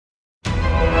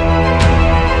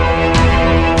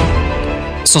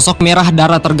Sosok merah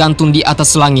darah tergantung di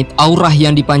atas langit, aura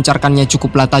yang dipancarkannya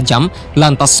cukuplah tajam.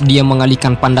 Lantas dia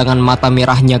mengalihkan pandangan mata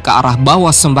merahnya ke arah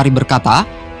bawah sembari berkata,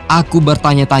 "Aku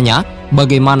bertanya-tanya,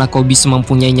 bagaimana kau bisa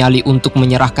mempunyai nyali untuk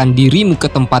menyerahkan dirimu ke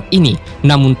tempat ini?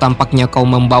 Namun tampaknya kau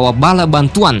membawa bala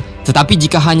bantuan. Tetapi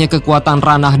jika hanya kekuatan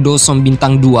ranah dosom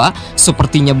bintang 2,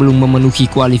 sepertinya belum memenuhi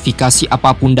kualifikasi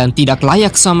apapun dan tidak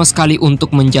layak sama sekali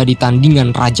untuk menjadi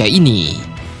tandingan raja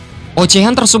ini."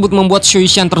 Ocehan tersebut membuat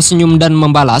Shuishan tersenyum dan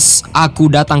membalas, "Aku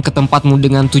datang ke tempatmu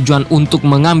dengan tujuan untuk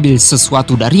mengambil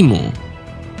sesuatu darimu."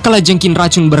 Kalajengking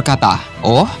racun berkata,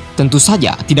 "Oh, tentu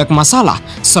saja, tidak masalah.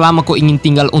 Selama kau ingin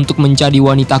tinggal untuk menjadi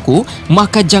wanitaku,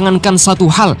 maka jangankan satu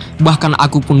hal, bahkan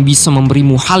aku pun bisa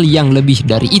memberimu hal yang lebih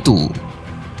dari itu."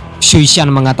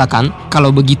 Shuishan mengatakan,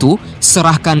 "Kalau begitu,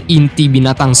 serahkan inti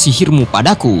binatang sihirmu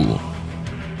padaku."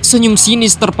 Senyum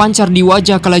sinis terpancar di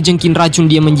wajah kalajengking racun.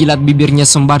 Dia menjilat bibirnya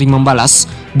sembari membalas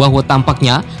bahwa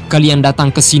tampaknya kalian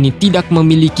datang ke sini tidak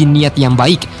memiliki niat yang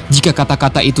baik. Jika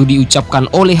kata-kata itu diucapkan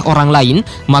oleh orang lain,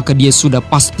 maka dia sudah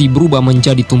pasti berubah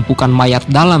menjadi tumpukan mayat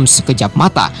dalam sekejap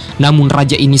mata. Namun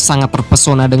raja ini sangat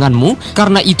terpesona denganmu,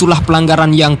 karena itulah pelanggaran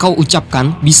yang kau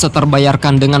ucapkan bisa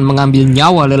terbayarkan dengan mengambil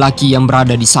nyawa lelaki yang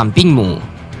berada di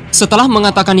sampingmu. Setelah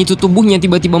mengatakan itu, tubuhnya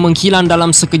tiba-tiba menghilang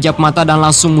dalam sekejap mata dan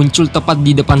langsung muncul tepat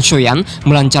di depan Shoyan,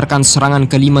 melancarkan serangan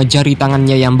kelima jari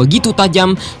tangannya yang begitu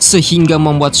tajam sehingga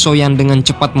membuat Shoyan dengan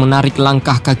cepat menarik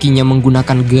langkah kakinya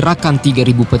menggunakan gerakan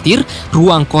 3000 petir.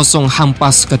 Ruang kosong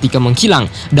hampas ketika menghilang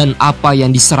dan apa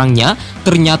yang diserangnya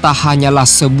ternyata hanyalah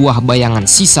sebuah bayangan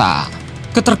sisa.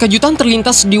 Keterkejutan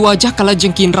terlintas di wajah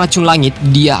kalajengking racun langit.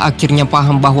 Dia akhirnya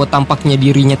paham bahwa tampaknya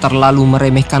dirinya terlalu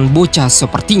meremehkan bocah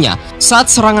sepertinya.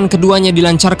 Saat serangan keduanya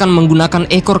dilancarkan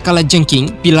menggunakan ekor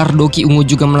kalajengking, pilar doki ungu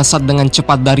juga melesat dengan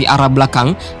cepat dari arah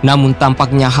belakang. Namun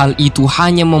tampaknya hal itu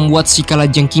hanya membuat si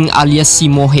kalajengking alias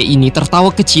si mohe ini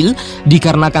tertawa kecil,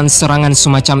 dikarenakan serangan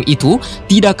semacam itu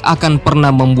tidak akan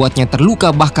pernah membuatnya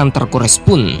terluka bahkan terkores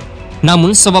pun.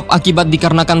 Namun sebab akibat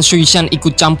dikarenakan Shuishan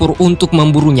ikut campur untuk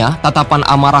memburunya, tatapan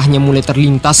amarahnya mulai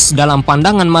terlintas dalam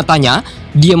pandangan matanya.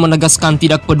 Dia menegaskan,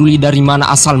 "Tidak peduli dari mana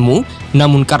asalmu,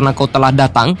 namun karena kau telah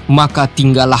datang, maka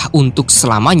tinggallah untuk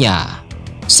selamanya."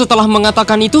 Setelah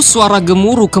mengatakan itu, suara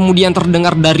gemuruh kemudian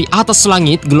terdengar dari atas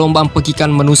langit. Gelombang pekikan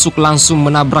menusuk langsung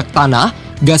menabrak tanah.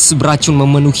 Gas beracun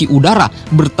memenuhi udara,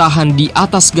 bertahan di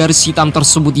atas garis hitam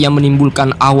tersebut yang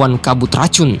menimbulkan awan kabut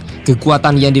racun.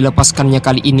 Kekuatan yang dilepaskannya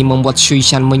kali ini membuat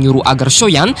Shuishan menyuruh agar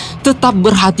Shoyan tetap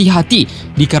berhati-hati,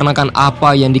 dikarenakan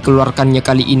apa yang dikeluarkannya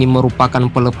kali ini merupakan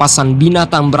pelepasan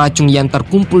binatang beracun yang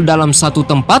terkumpul dalam satu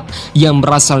tempat yang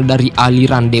berasal dari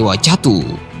aliran dewa jatuh.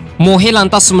 Mohe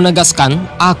lantas menegaskan,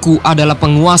 "Aku adalah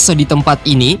penguasa di tempat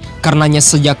ini, karenanya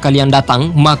sejak kalian datang,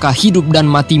 maka hidup dan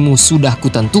matimu sudah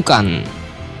kutentukan."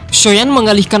 Shoyan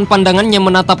mengalihkan pandangannya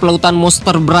menatap lautan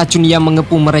monster beracun yang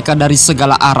mengepung mereka dari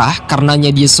segala arah.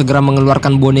 Karenanya dia segera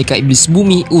mengeluarkan boneka iblis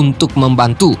bumi untuk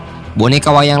membantu.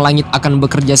 Boneka wayang langit akan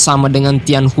bekerja sama dengan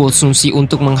Tianhuo Sunsi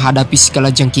untuk menghadapi si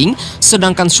kalajengking,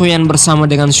 sedangkan Shoyan bersama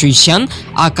dengan Shuishan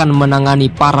akan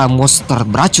menangani para monster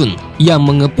beracun yang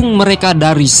mengepung mereka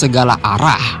dari segala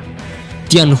arah.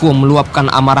 Tianhuo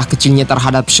meluapkan amarah kecilnya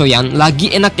terhadap Shoyan.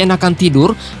 Lagi enak-enakan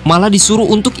tidur, malah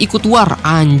disuruh untuk ikut war.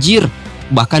 Anjir!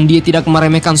 Bahkan dia tidak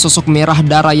meremehkan sosok merah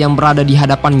darah yang berada di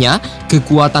hadapannya.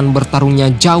 Kekuatan bertarungnya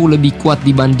jauh lebih kuat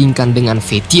dibandingkan dengan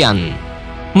Fetian.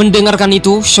 Mendengarkan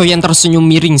itu, Shoyan tersenyum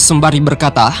miring sembari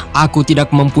berkata, "Aku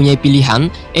tidak mempunyai pilihan.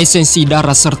 Esensi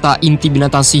darah serta inti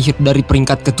binatang sihir dari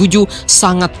peringkat ke-7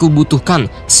 sangat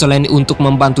kubutuhkan. Selain untuk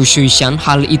membantu Shuishan,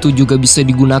 hal itu juga bisa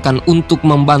digunakan untuk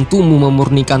membantumu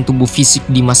memurnikan tubuh fisik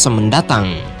di masa mendatang."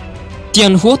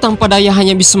 Tianhuo tanpa daya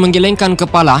hanya bisa menggelengkan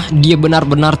kepala. Dia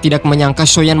benar-benar tidak menyangka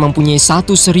Shoyan mempunyai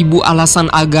 1000 alasan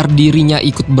agar dirinya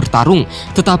ikut bertarung.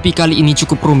 Tetapi kali ini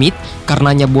cukup rumit,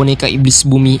 karenanya boneka iblis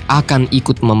bumi akan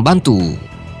ikut membantu.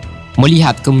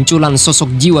 Melihat kemunculan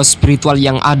sosok jiwa spiritual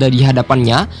yang ada di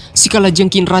hadapannya, si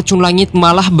kalajengking racun langit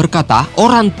malah berkata,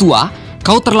 "Orang tua,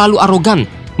 kau terlalu arogan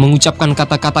mengucapkan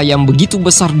kata-kata yang begitu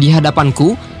besar di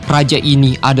hadapanku. Raja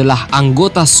ini adalah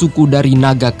anggota suku dari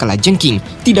naga kalajengking.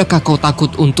 Tidakkah kau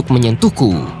takut untuk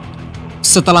menyentuhku?"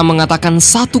 Setelah mengatakan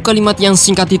satu kalimat yang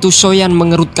singkat itu, Shoyan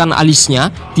mengerutkan alisnya.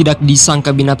 Tidak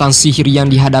disangka binatang sihir yang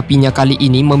dihadapinya kali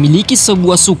ini memiliki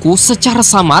sebuah suku. Secara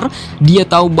samar, dia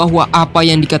tahu bahwa apa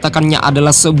yang dikatakannya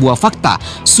adalah sebuah fakta.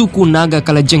 Suku naga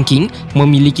kalajengking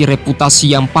memiliki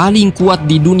reputasi yang paling kuat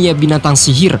di dunia binatang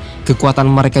sihir. Kekuatan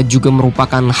mereka juga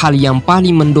merupakan hal yang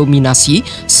paling mendominasi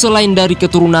selain dari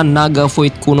keturunan naga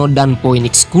void kuno dan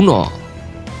phoenix kuno.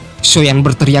 Xiao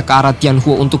berteriak ke arah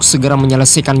Tianhuo untuk segera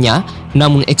menyelesaikannya,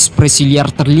 namun ekspresi liar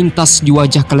terlintas di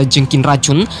wajah kalajengking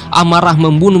racun. Amarah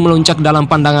membunuh melonjak dalam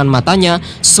pandangan matanya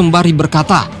sembari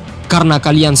berkata, "Karena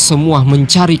kalian semua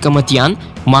mencari kematian,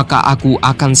 maka aku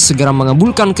akan segera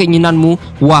mengabulkan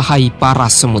keinginanmu, wahai para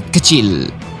semut kecil."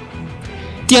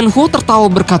 Tianhuo tertawa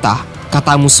berkata,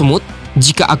 "Katamu semut,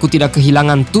 jika aku tidak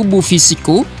kehilangan tubuh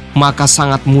fisikku, maka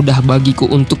sangat mudah bagiku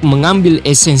untuk mengambil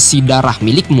esensi darah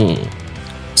milikmu."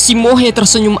 Si Mohe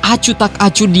tersenyum acuh tak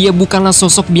acuh. Dia bukanlah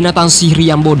sosok binatang sihir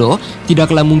yang bodoh.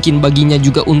 Tidaklah mungkin baginya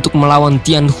juga untuk melawan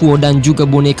Tianhuo dan juga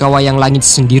boneka wayang langit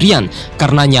sendirian.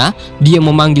 Karenanya, dia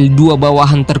memanggil dua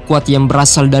bawahan terkuat yang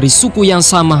berasal dari suku yang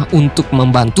sama untuk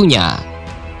membantunya.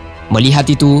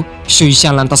 Melihat itu,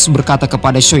 Xiao lantas berkata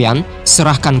kepada Xiao,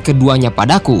 "Serahkan keduanya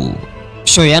padaku."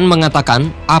 Xiao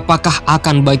mengatakan, "Apakah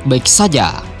akan baik-baik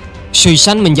saja?"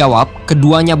 Xiao menjawab,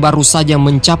 "Keduanya baru saja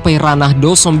mencapai ranah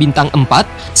Dou Zong bintang 4,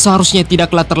 seharusnya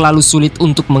tidaklah terlalu sulit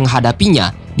untuk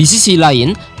menghadapinya. Di sisi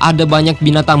lain, ada banyak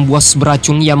binatang buas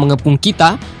beracun yang mengepung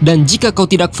kita, dan jika kau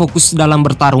tidak fokus dalam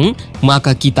bertarung,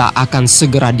 maka kita akan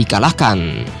segera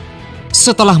dikalahkan."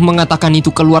 Setelah mengatakan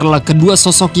itu, keluarlah kedua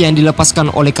sosok yang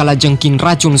dilepaskan oleh kalajengking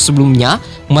racun sebelumnya.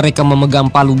 Mereka memegang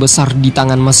palu besar di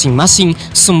tangan masing-masing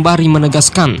sembari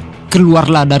menegaskan,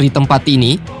 "Keluarlah dari tempat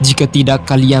ini, jika tidak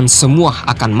kalian semua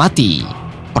akan mati."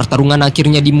 Pertarungan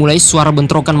akhirnya dimulai. Suara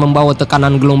bentrokan membawa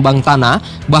tekanan gelombang tanah.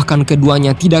 Bahkan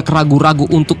keduanya tidak ragu-ragu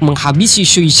untuk menghabisi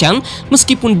Xiao.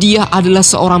 Meskipun dia adalah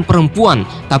seorang perempuan,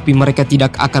 tapi mereka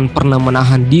tidak akan pernah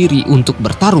menahan diri untuk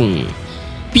bertarung.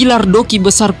 Pilar doki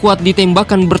besar kuat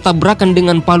ditembakkan bertabrakan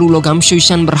dengan palu logam.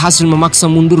 Xiao berhasil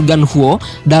memaksa mundur Ganhuo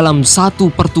dalam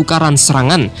satu pertukaran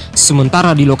serangan.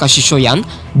 Sementara di lokasi Xiao,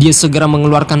 dia segera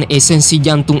mengeluarkan esensi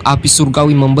jantung api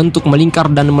surgawi, membentuk melingkar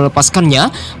dan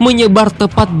melepaskannya, menyebar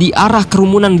tepat di arah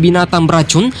kerumunan binatang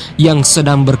beracun yang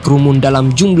sedang berkerumun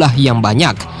dalam jumlah yang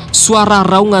banyak. Suara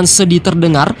raungan sedih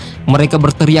terdengar. Mereka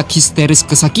berteriak histeris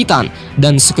kesakitan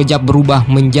dan sekejap berubah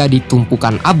menjadi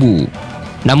tumpukan abu.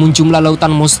 Namun jumlah lautan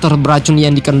monster beracun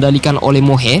yang dikendalikan oleh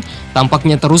Mohe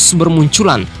tampaknya terus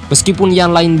bermunculan. Meskipun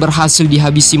yang lain berhasil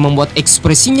dihabisi, membuat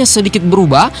ekspresinya sedikit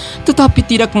berubah, tetapi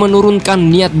tidak menurunkan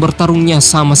niat bertarungnya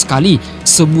sama sekali.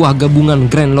 Sebuah gabungan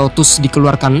Grand Lotus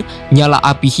dikeluarkan. Nyala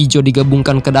api hijau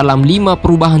digabungkan ke dalam 5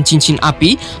 perubahan cincin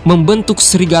api, membentuk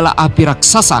serigala api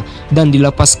raksasa, dan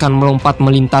dilepaskan melompat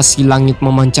melintasi langit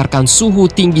memancarkan suhu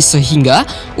tinggi sehingga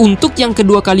untuk yang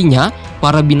kedua kalinya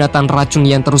para binatang racun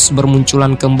yang terus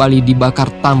bermunculan kembali dibakar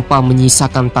tanpa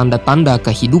menyisakan tanda-tanda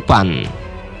kehidupan.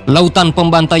 Lautan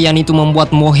pembantaian itu membuat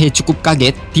Mohe cukup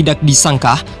kaget. Tidak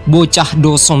disangka, bocah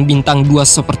Dou Zong bintang 2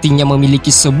 sepertinya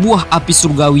memiliki sebuah api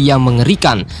surgawi yang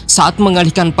mengerikan. Saat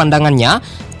mengalihkan pandangannya,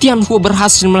 Tianhuo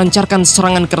berhasil melancarkan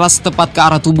serangan keras tepat ke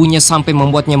arah tubuhnya sampai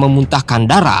membuatnya memuntahkan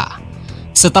darah.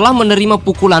 Setelah menerima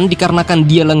pukulan dikarenakan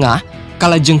dia lengah,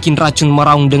 kalajengking racun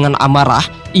meraung dengan amarah.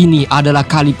 Ini adalah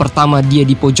kali pertama dia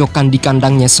dipojokkan di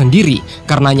kandangnya sendiri.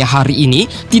 Karenanya hari ini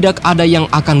tidak ada yang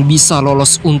akan bisa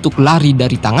lolos untuk lari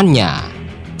dari tangannya.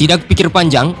 Tidak pikir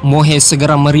panjang, Mohe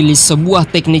segera merilis sebuah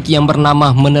teknik yang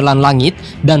bernama menelan langit,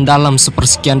 dan dalam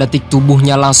sepersekian detik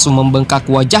tubuhnya langsung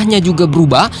membengkak. Wajahnya juga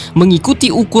berubah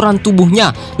mengikuti ukuran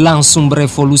tubuhnya, langsung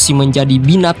berevolusi menjadi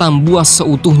binatang buas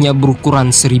seutuhnya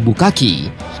berukuran 1000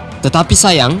 kaki. Tetapi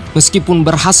sayang, meskipun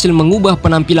berhasil mengubah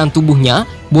penampilan tubuhnya,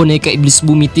 boneka iblis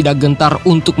bumi tidak gentar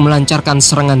untuk melancarkan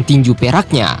serangan tinju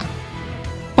peraknya.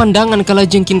 Pandangan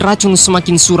kalajengking racun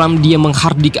semakin suram. Dia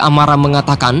menghardik amarah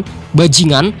mengatakan,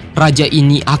 "Bajingan, raja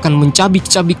ini akan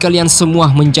mencabik-cabik kalian semua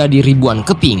menjadi ribuan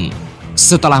keping."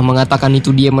 Setelah mengatakan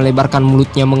itu, dia melebarkan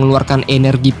mulutnya mengeluarkan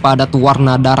energi padat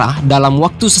warna darah dalam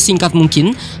waktu sesingkat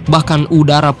mungkin. Bahkan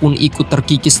udara pun ikut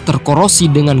terkikis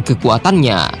terkorosi dengan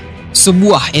kekuatannya.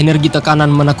 Sebuah energi tekanan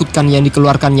menakutkan yang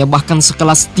dikeluarkannya. Bahkan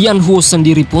sekelas Tianhuo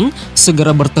sendiri pun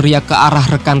segera berteriak ke arah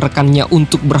rekan-rekannya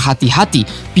untuk berhati-hati.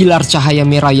 Pilar cahaya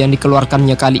merah yang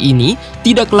dikeluarkannya kali ini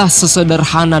tidaklah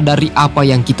sesederhana dari apa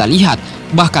yang kita lihat.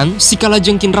 Bahkan si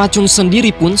kalajengking racun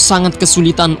sendiri pun sangat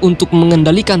kesulitan untuk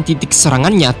mengendalikan titik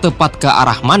serangannya tepat ke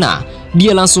arah mana.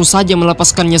 Dia langsung saja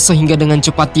melepaskannya sehingga dengan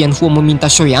cepat Tianhuo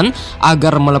meminta Xiao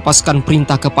agar melepaskan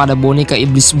perintah kepada boneka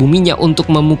iblis buminya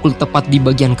untuk memukul tepat di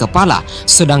bagian kepala,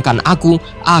 sedangkan aku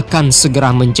akan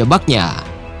segera menjebaknya.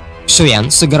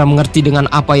 Xiao segera mengerti dengan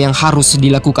apa yang harus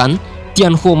dilakukan.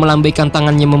 Tianhuo melambaikan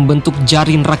tangannya membentuk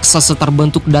jaring raksasa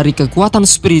terbentuk dari kekuatan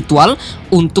spiritual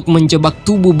untuk menjebak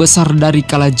tubuh besar dari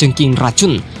kalajengking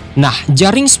racun. Nah,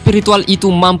 jaring spiritual itu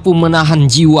mampu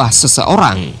menahan jiwa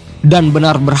seseorang. Dan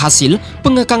benar berhasil,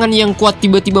 pengekangan yang kuat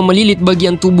tiba-tiba melilit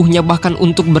bagian tubuhnya, bahkan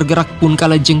untuk bergerak pun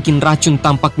kalajengking racun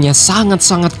tampaknya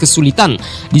sangat-sangat kesulitan.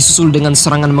 Disusul dengan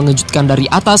serangan mengejutkan dari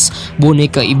atas,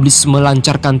 boneka iblis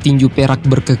melancarkan tinju perak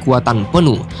berkekuatan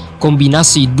penuh.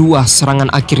 Kombinasi dua serangan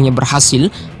akhirnya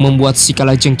berhasil membuat si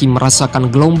kalajengking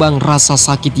merasakan gelombang rasa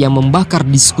sakit yang membakar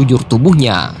di sekujur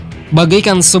tubuhnya.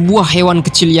 Bagaikan sebuah hewan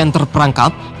kecil yang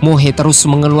terperangkap, Mohe terus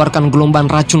mengeluarkan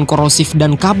gelombang racun korosif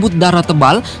dan kabut darah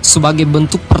tebal sebagai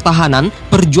bentuk pertahanan,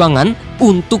 perjuangan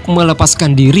untuk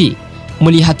melepaskan diri.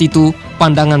 Melihat itu,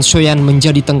 pandangan Shoyan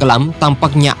menjadi tenggelam,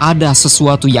 tampaknya ada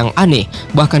sesuatu yang aneh.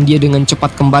 Bahkan dia dengan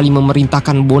cepat kembali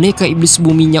memerintahkan boneka iblis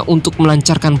buminya untuk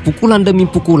melancarkan pukulan demi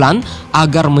pukulan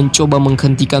agar mencoba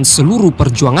menghentikan seluruh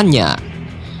perjuangannya.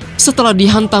 Setelah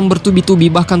dihantam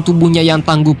bertubi-tubi, bahkan tubuhnya yang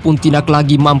tangguh pun tidak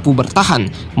lagi mampu bertahan,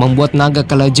 membuat naga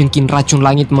kalajengking racun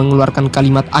langit mengeluarkan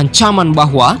kalimat ancaman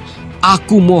bahwa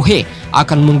 "Aku Mohe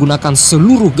akan menggunakan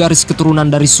seluruh garis keturunan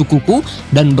dari sukuku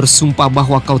dan bersumpah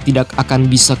bahwa kau tidak akan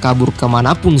bisa kabur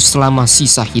kemanapun selama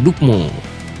sisa hidupmu."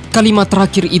 Kalimat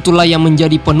terakhir itulah yang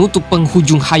menjadi penutup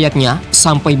penghujung hayatnya,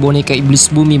 sampai boneka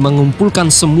iblis bumi mengumpulkan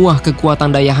semua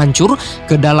kekuatan daya hancur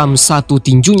ke dalam satu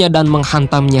tinjunya dan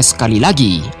menghantamnya sekali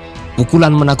lagi.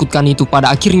 Pukulan menakutkan itu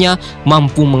pada akhirnya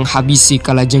mampu menghabisi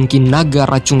kalajengking naga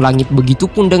racun langit.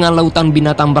 Begitupun dengan lautan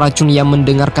binatang beracun yang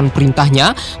mendengarkan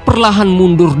perintahnya perlahan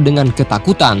mundur dengan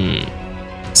ketakutan.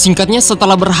 Singkatnya,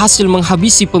 setelah berhasil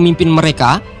menghabisi pemimpin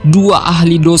mereka, dua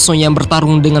ahli doso yang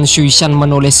bertarung dengan Shuishan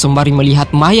menoleh sembari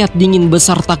melihat mayat dingin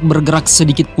besar tak bergerak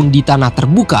sedikit pun di tanah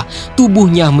terbuka.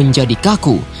 Tubuhnya menjadi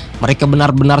kaku. Mereka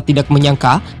benar-benar tidak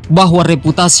menyangka bahwa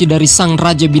reputasi dari sang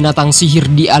raja binatang sihir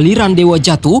di aliran dewa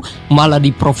jatuh malah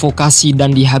diprovokasi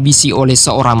dan dihabisi oleh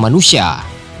seorang manusia.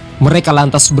 Mereka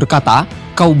lantas berkata,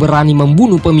 "Kau berani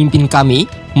membunuh pemimpin kami,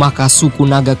 maka suku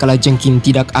naga kalajengking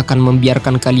tidak akan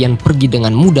membiarkan kalian pergi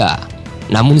dengan mudah."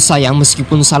 Namun sayang,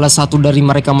 meskipun salah satu dari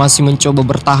mereka masih mencoba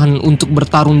bertahan untuk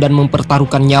bertarung dan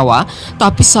mempertaruhkan nyawa,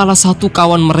 tapi salah satu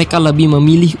kawan mereka lebih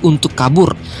memilih untuk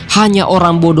kabur. Hanya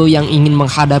orang bodoh yang ingin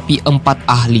menghadapi 4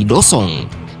 ahli dosong.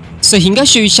 Sehingga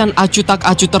Shuishan acuh tak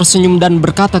acuh tersenyum dan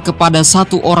berkata kepada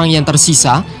satu orang yang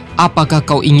tersisa, "Apakah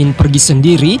kau ingin pergi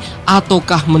sendiri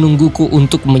ataukah menungguku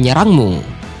untuk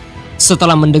menyerangmu?"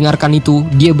 Setelah mendengarkan itu,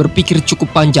 dia berpikir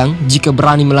cukup panjang. Jika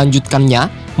berani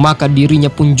melanjutkannya, maka dirinya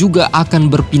pun juga akan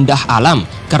berpindah alam.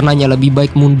 Karenanya lebih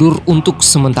baik mundur untuk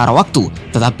sementara waktu.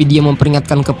 Tetapi dia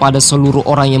memperingatkan kepada seluruh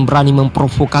orang yang berani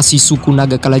memprovokasi suku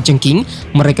naga kalajengking,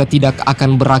 mereka tidak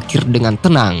akan berakhir dengan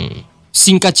tenang.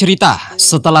 Singkat cerita,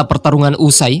 setelah pertarungan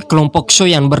usai, kelompok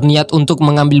Shoyan berniat untuk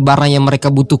mengambil barang yang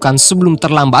mereka butuhkan sebelum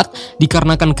terlambat.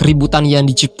 Dikarenakan keributan yang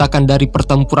diciptakan dari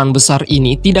pertempuran besar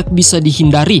ini tidak bisa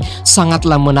dihindari,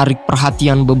 sangatlah menarik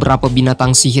perhatian beberapa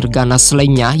binatang sihir ganas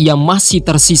lainnya yang masih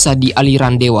tersisa di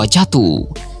aliran dewa jatuh.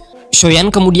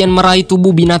 Shoyan kemudian meraih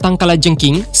tubuh binatang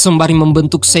kalajengking sembari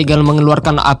membentuk segel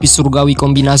mengeluarkan api surgawi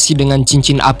kombinasi dengan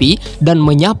cincin api dan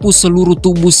menyapu seluruh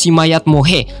tubuh si mayat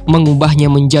Mohe,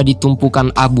 mengubahnya menjadi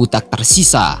tumpukan abu tak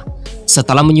tersisa.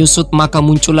 Setelah menyusut, maka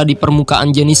muncullah di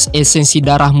permukaan jenis esensi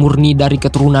darah murni dari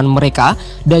keturunan mereka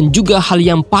dan juga hal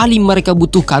yang paling mereka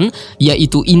butuhkan,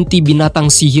 yaitu inti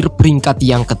binatang sihir peringkat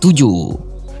yang ke-7.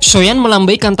 Shoyan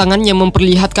melambaikan tangannya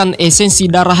memperlihatkan esensi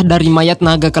darah dari mayat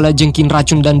naga kalajengking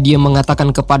racun dan dia mengatakan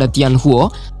kepada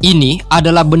Tianhuo, "Ini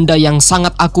adalah benda yang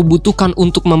sangat aku butuhkan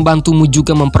untuk membantumu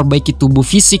juga memperbaiki tubuh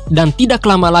fisik dan tidak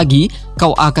lama lagi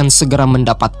kau akan segera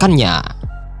mendapatkannya."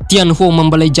 Tianhuo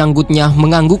membelai janggutnya,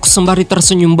 mengangguk sembari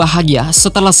tersenyum bahagia.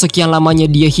 Setelah sekian lamanya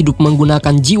dia hidup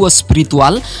menggunakan jiwa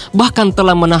spiritual, bahkan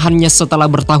telah menahannya setelah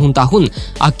bertahun-tahun.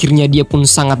 Akhirnya dia pun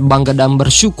sangat bangga dan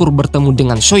bersyukur bertemu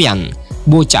dengan Shoyan.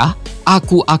 "Bocah,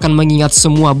 aku akan mengingat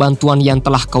semua bantuan yang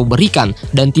telah kau berikan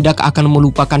dan tidak akan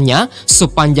melupakannya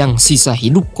sepanjang sisa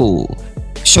hidupku."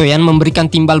 Shoyan memberikan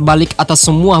timbal balik atas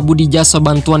semua budi jasa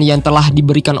bantuan yang telah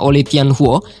diberikan oleh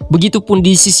Tianhuo. Begitupun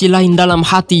di sisi lain dalam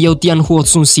hati Yao Tianhuo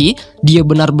Sunsi, dia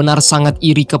benar-benar sangat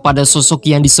iri kepada sosok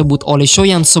yang disebut oleh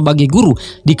Shoyan sebagai guru,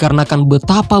 dikarenakan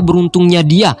betapa beruntungnya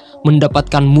dia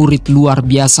mendapatkan murid luar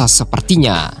biasa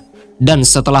sepertinya. Dan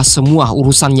setelah semua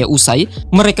urusannya usai,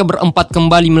 mereka berempat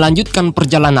kembali melanjutkan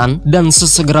perjalanan dan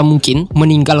sesegera mungkin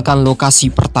meninggalkan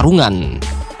lokasi pertarungan.